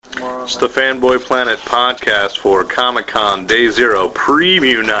folks. The Fanboy Planet podcast for Comic-Con Day Zero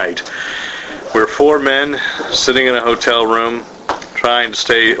preview night. We're four men sitting in a hotel room trying to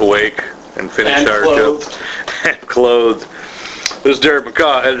stay awake and finish our job. And clothed. This is Derek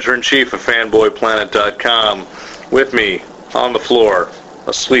McCaw, editor-in-chief of FanboyPlanet.com. With me on the floor,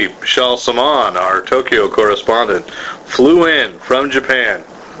 asleep, Shal Saman, our Tokyo correspondent, flew in from Japan,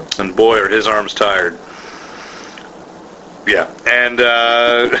 and boy, are his arms tired. Yeah, and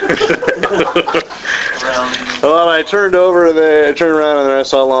well, I turned around, and then I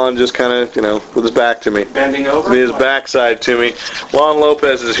saw Lon just kind of, with his back to me, bending over, with his backside to me. Lon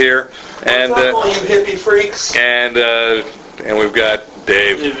Lopez is here, and what's up, all you hippie freaks? And we've got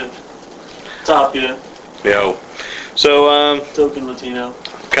Dave. Top, yeah. So token Latino.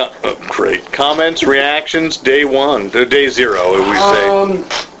 Great comments, reactions. Day zero. We say.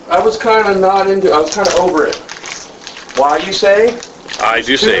 I was kind of over it. Why, you say? I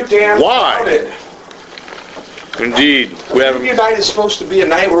do say. Why? Crowded. Indeed. Preview night is supposed to be a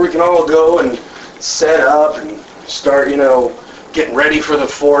night where we can all go and set up and start, getting ready for the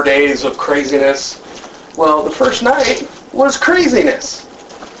 4 days of craziness. Well, the first night was craziness.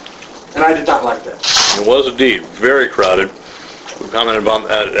 And I did not like that. It was indeed very crowded. We commented on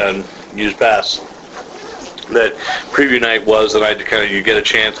that and used pass. That preview night was the night to you get a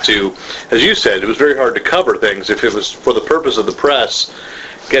chance to, as you said, it was very hard to cover things if it was for the purpose of the press,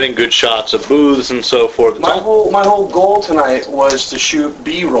 getting good shots of booths and so forth. My whole goal tonight was to shoot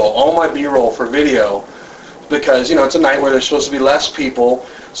B-roll, all my B-roll for video, because it's a night where there's supposed to be less people,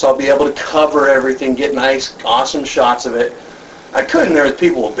 so I'll be able to cover everything, get nice, awesome shots of it. I couldn't. There was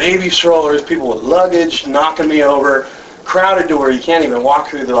people with baby strollers, people with luggage knocking me over, crowded to where you can't even walk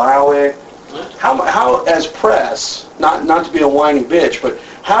through the aisleway. How as press, not to be a whiny bitch, but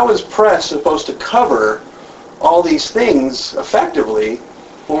how is press supposed to cover all these things effectively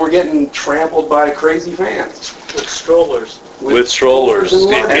when we're getting trampled by crazy fans? With strollers. With strollers.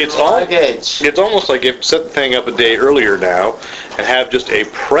 It's almost like you set the thing up a day earlier now and have just a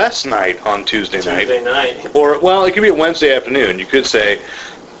press night on Tuesday night. Or, well, it could be a Wednesday afternoon. You could say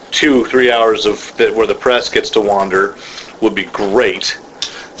 2-3 hours where the press gets to wander would be great.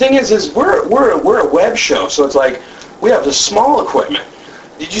 Thing is we're a web show, so it's like we have the small equipment.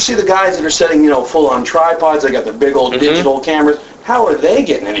 Did you see the guys that are setting full-on tripods? They got the big old digital cameras. How are they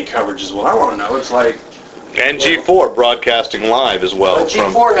getting any coverage as well? I want to know. It's like and G4 broadcasting live as well.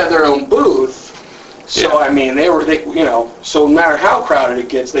 G4 had their own booth, so I mean they so no matter how crowded it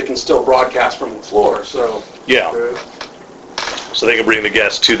gets, they can still broadcast from the floor. So yeah. So they can bring the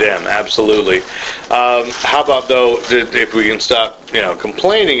guests to them, absolutely. How about, though, if we can stop,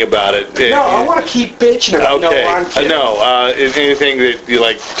 complaining about it? No, I want to keep bitching about it. Okay. No, is anything that you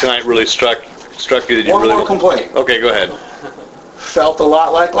tonight really struck you that you One more complaint. Okay, go ahead. Felt a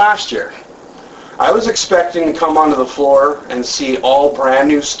lot like last year. I was expecting to come onto the floor and see all brand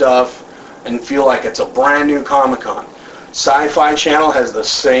new stuff and feel like it's a brand new Comic-Con. Sci-Fi Channel has the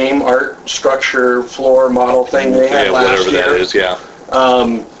same art structure floor model thing they had last year. Whatever that is, yeah.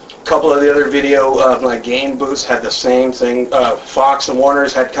 A couple of the other video game booths had the same thing. Fox and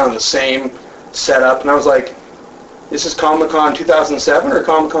Warner's had kind of the same setup, and I was like, "This is Comic-Con 2007 or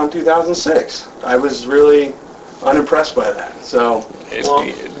Comic-Con 2006?" I was really unimpressed by that. So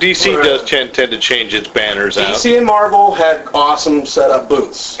DC does tend to change its banners out. DC and Marvel had awesome setup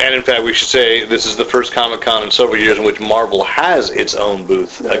booths. And in fact, we should say this is the first Comic-Con in several years in which Marvel has its own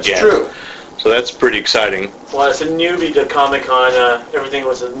booth again. That's true. So that's pretty exciting. Well, as a newbie to Comic-Con, everything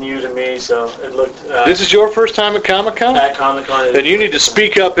was new to me, so it looked... this is your first time at Comic-Con? At Comic-Con. Then you need to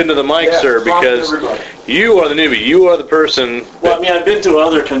speak up into the mic, sir, because you are the newbie. You are the person... Well, I've been to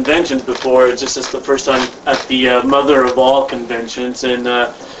other conventions before. It's just the first time at the mother of all conventions, and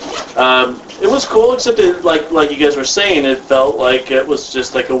it was cool, except that, like you guys were saying, it felt like it was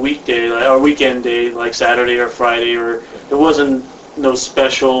just like a weekday, or weekend day, like Saturday or Friday, or it wasn't no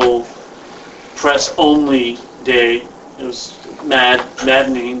special... press-only day. It was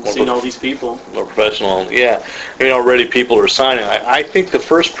maddening seeing all these people. More professional, yeah. Already people are signing. I think the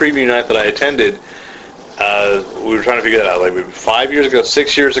first preview night that I attended, we were trying to figure that out, like maybe 5 years ago,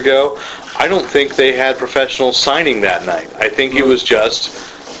 6 years ago. I don't think they had professionals signing that night. I think it was just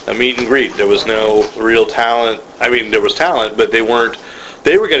a meet and greet. There was no real talent. I mean, there was talent, but they were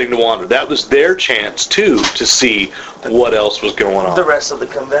getting to wander. That was their chance, too, to see what else was going on. The rest of the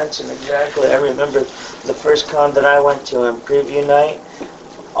convention, exactly. I remember the first con that I went to on preview night,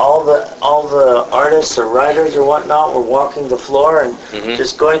 all the artists or writers or whatnot were walking the floor and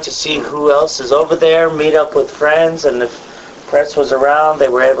just going to see who else is over there, meet up with friends, and if press was around, they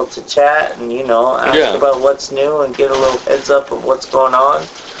were able to chat and, ask about what's new and get a little heads up of what's going on.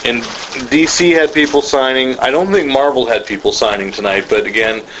 And DC had people signing. I don't think Marvel had people signing tonight, but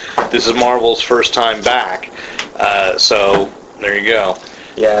again, this is Marvel's first time back. So there you go.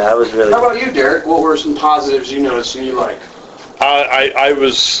 Yeah, I was really... How about you, Derek? What were some positives you noticed and you liked?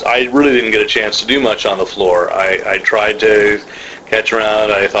 I really didn't get a chance to do much on the floor. I tried to catch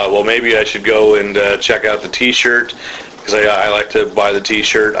around. I thought, well, maybe I should go and check out the T-shirt, because I like to buy the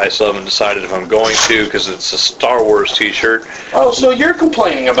T-shirt. I still haven't decided if I'm going to, because it's a Star Wars T-shirt. Oh, so you're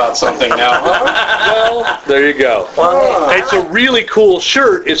complaining about something now, huh? Well, there you go. It's a really cool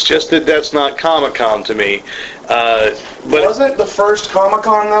shirt. It's just that that's not Comic-Con to me. But wasn't the first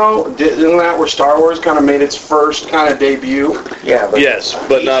Comic-Con, though? Isn't that where Star Wars kind of made its first kind of debut? Yeah. But yes,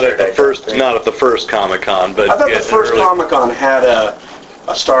 but not at the first. Not at the first Comic-Con. But I thought the first Comic-Con had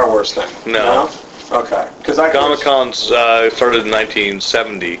a Star Wars thing. No. Okay. Comic-Con started in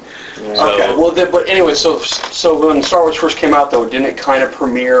 1970. Yeah. So. Okay. Well, but anyway, so when Star Wars first came out, though, didn't it kind of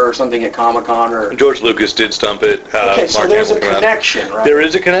premiere or something at Comic-Con or? George Lucas did stump it. Okay, so there's a connection, right? There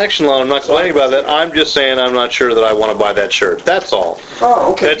is a connection, Lon. I'm not complaining about that. I'm just saying I'm not sure that I want to buy that shirt. That's all.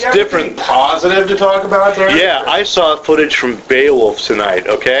 Oh, okay. That's different. Positive to talk about there? Yeah, I saw footage from Beowulf tonight.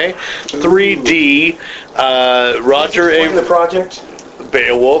 Okay, 3D. Roger A. The project.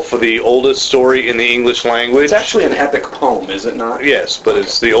 Beowulf, the oldest story in the English language. It's actually an epic poem, is it not? Yes, but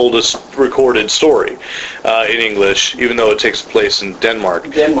it's the oldest recorded story in English, even though it takes place in Denmark.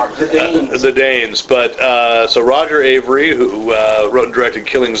 The Danes. The Danes. But so Roger Avery, who wrote and directed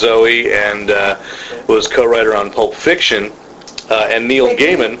Killing Zoe and was co-writer on Pulp Fiction, and Neil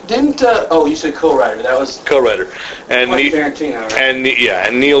Gaiman. You said co-writer? That was co-writer. And Tarantino, right?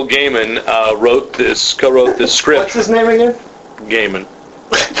 And Neil Gaiman co-wrote this script. What's his name again? Gaiman.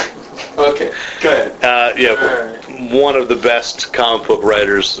 Okay, go ahead. One of the best comic book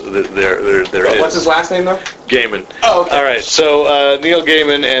writers there is. What's his last name, though? Gaiman. Oh, okay. All right, so Neil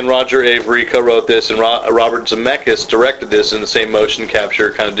Gaiman and Roger Avery co-wrote this, and Robert Zemeckis directed this in the same motion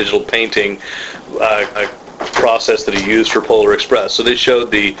capture kind of digital painting process that he used for Polar Express. So they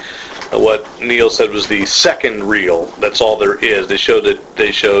showed what Neil said was the second reel. That's all there is. They showed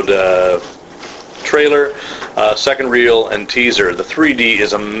trailer, second reel, and teaser. The 3D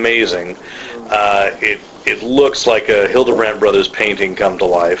is amazing. It looks like a Hildebrand Brothers painting come to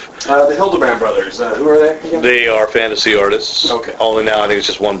life. The Hildebrand Brothers, who are they again? They are fantasy artists. Okay. Only now I think it's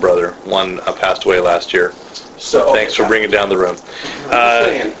just one brother. One passed away last year. So thanks for bringing down the room.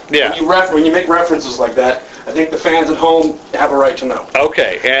 Yeah. When you make references like that, I think the fans at home have a right to know.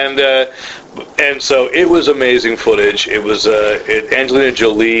 Okay, and so it was amazing footage. It was Angelina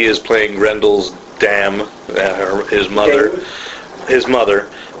Jolie is playing Grendel's dam, his mother,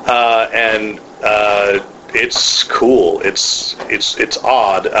 and it's cool. It's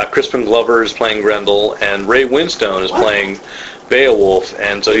odd. Crispin Glover is playing Grendel, and Ray Winstone is playing Beowulf,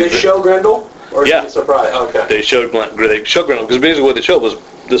 and so did they show Grendel? Or yeah, is it a surprise? Okay. They showed Grendel because basically what they showed was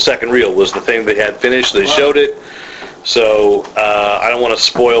the second reel was the thing they had finished. They showed it. So I don't want to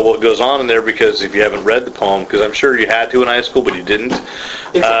spoil what goes on in there because if you haven't read the poem, because I'm sure you had to in high school, but you didn't.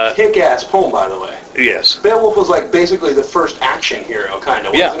 It's a kick-ass poem, by the way. Yes. Beowulf was like basically the first action hero, kind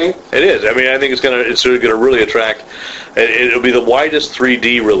of, wasn't he? It is. I mean, I think it's gonna really attract. It'll be the widest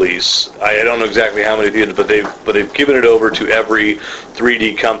 3D release. I don't know exactly how many theaters, but they've given it over to every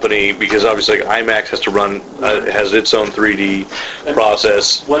 3D company because obviously IMAX has to run has its own 3D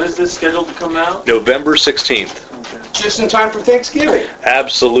process. When is this scheduled to come out? November 16th. Okay. Just in time for Thanksgiving.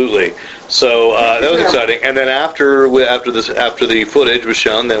 Absolutely. So that was exciting. And then after the footage was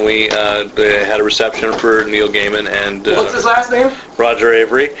shown, then they had a reception for Neil Gaiman and what's his last name? Roger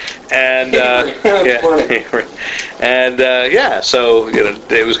Avery. And Avery. And so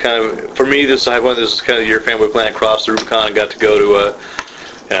it was kind of for me. This is kind of your Fanboy Planet crossed the Rubicon and got to go to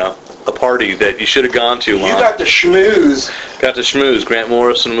a party that you should have gone to. You got to schmooze. Got to schmooze. Grant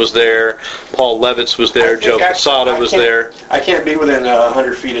Morrison was there. Paul Levitz was there. Joe Quesada was there. I can't be within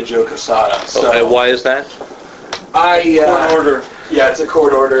 100 feet of Joe Quesada. So. Why is that? Court order. Yeah, it's a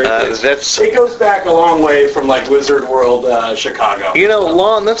court order. It goes back a long way from like Wizard World, Chicago.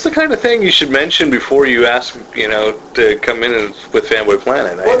 Lon, that's the kind of thing you should mention before you ask, to come in with Fanboy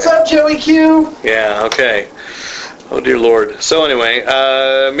Planet. What's up, Joey Q? Yeah, okay. Oh, dear Lord. So anyway,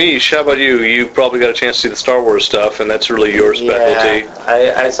 Mish, how about you? You probably got a chance to see the Star Wars stuff, and that's really your specialty.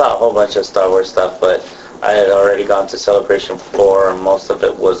 Yeah, I saw a whole bunch of Star Wars stuff, but I had already gone to Celebration 4, and most of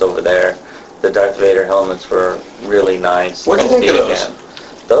it was over there. The Darth Vader helmets were really nice. What do you think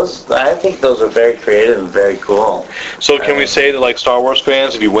of those? I think those are very creative and very cool. So can we say that, like Star Wars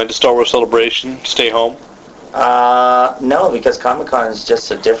fans, if you went to Star Wars Celebration, stay home? No, because Comic-Con is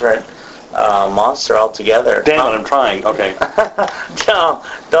just a different monster altogether. Damn it, I'm trying. Okay. No,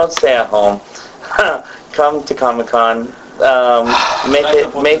 don't stay at home. Come to Comic-Con.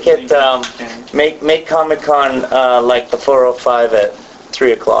 Make Comic-Con like the 405 at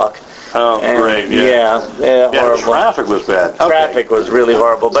 3 o'clock. Oh, And great. Yeah, horrible. Traffic was bad. Okay. Traffic was really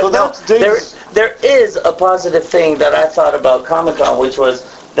horrible. But So no, that's days- there is a positive thing that I thought about Comic-Con, which was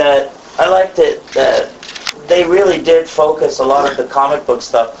that I liked it that they really did focus a lot of the comic book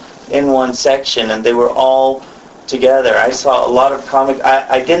stuff in one section, and they were all together. I saw a lot of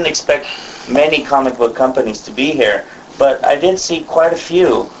I didn't expect many comic book companies to be here, but I did see quite a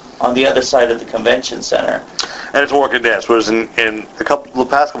few on the other side of the convention center. And it's more condensed, whereas in the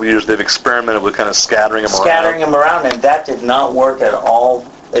past couple of years, they've experimented with kind of scattering them around. And that did not work at all,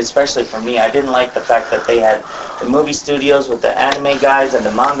 especially for me. I didn't like the fact that they had the movie studios with the anime guys and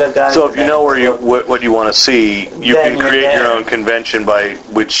the manga guys. So if you know what you want to see, you can create your own convention by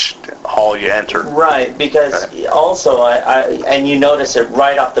which hall you enter. Right, because also, and you notice it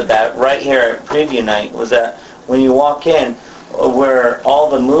right off the bat, right here at preview night, was that when you walk in, where all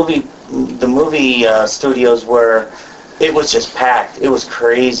the movie studios were, it was just packed. It was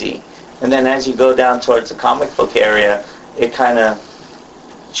crazy. And then as you go down towards the comic book area, it kind of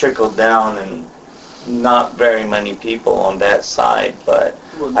trickled down, and not very many people on that side. But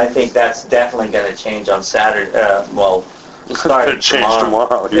I think that's definitely going to change on Saturday. Starting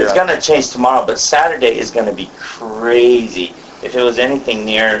tomorrow. Yeah. It's going to change tomorrow, but Saturday is going to be crazy. If it was anything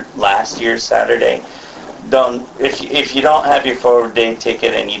near last year's Saturday, if you don't have your forward day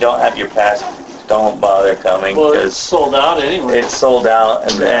ticket and you don't have your pass, don't bother coming. Well, it's sold out anyway. It's sold out,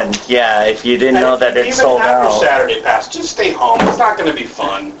 and then if you didn't know that it's sold Even out. after Saturday pass, just stay home. It's not going to be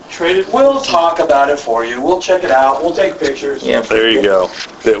fun. We'll talk about it for you. We'll check it out. We'll take pictures. Yeah, There you go.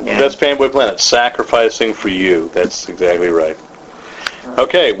 That's Fanboy Planet, sacrificing for you. That's exactly right.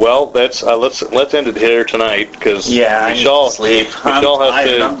 Okay, well, let's end it here tonight, because I need to sleep. I'm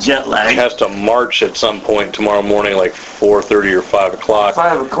jet lagged. has to march at some point tomorrow morning, like 4:30 or 5 o'clock.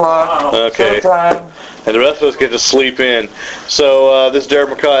 5 o'clock. Okay. Showtime. And the rest of us get to sleep in. So this is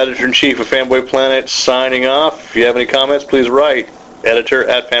Derek McCaw, Editor-in-Chief of Fanboy Planet, signing off. If you have any comments, please write.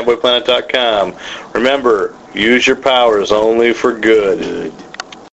 Editor@fanboyplanet.com. Remember, use your powers only for good.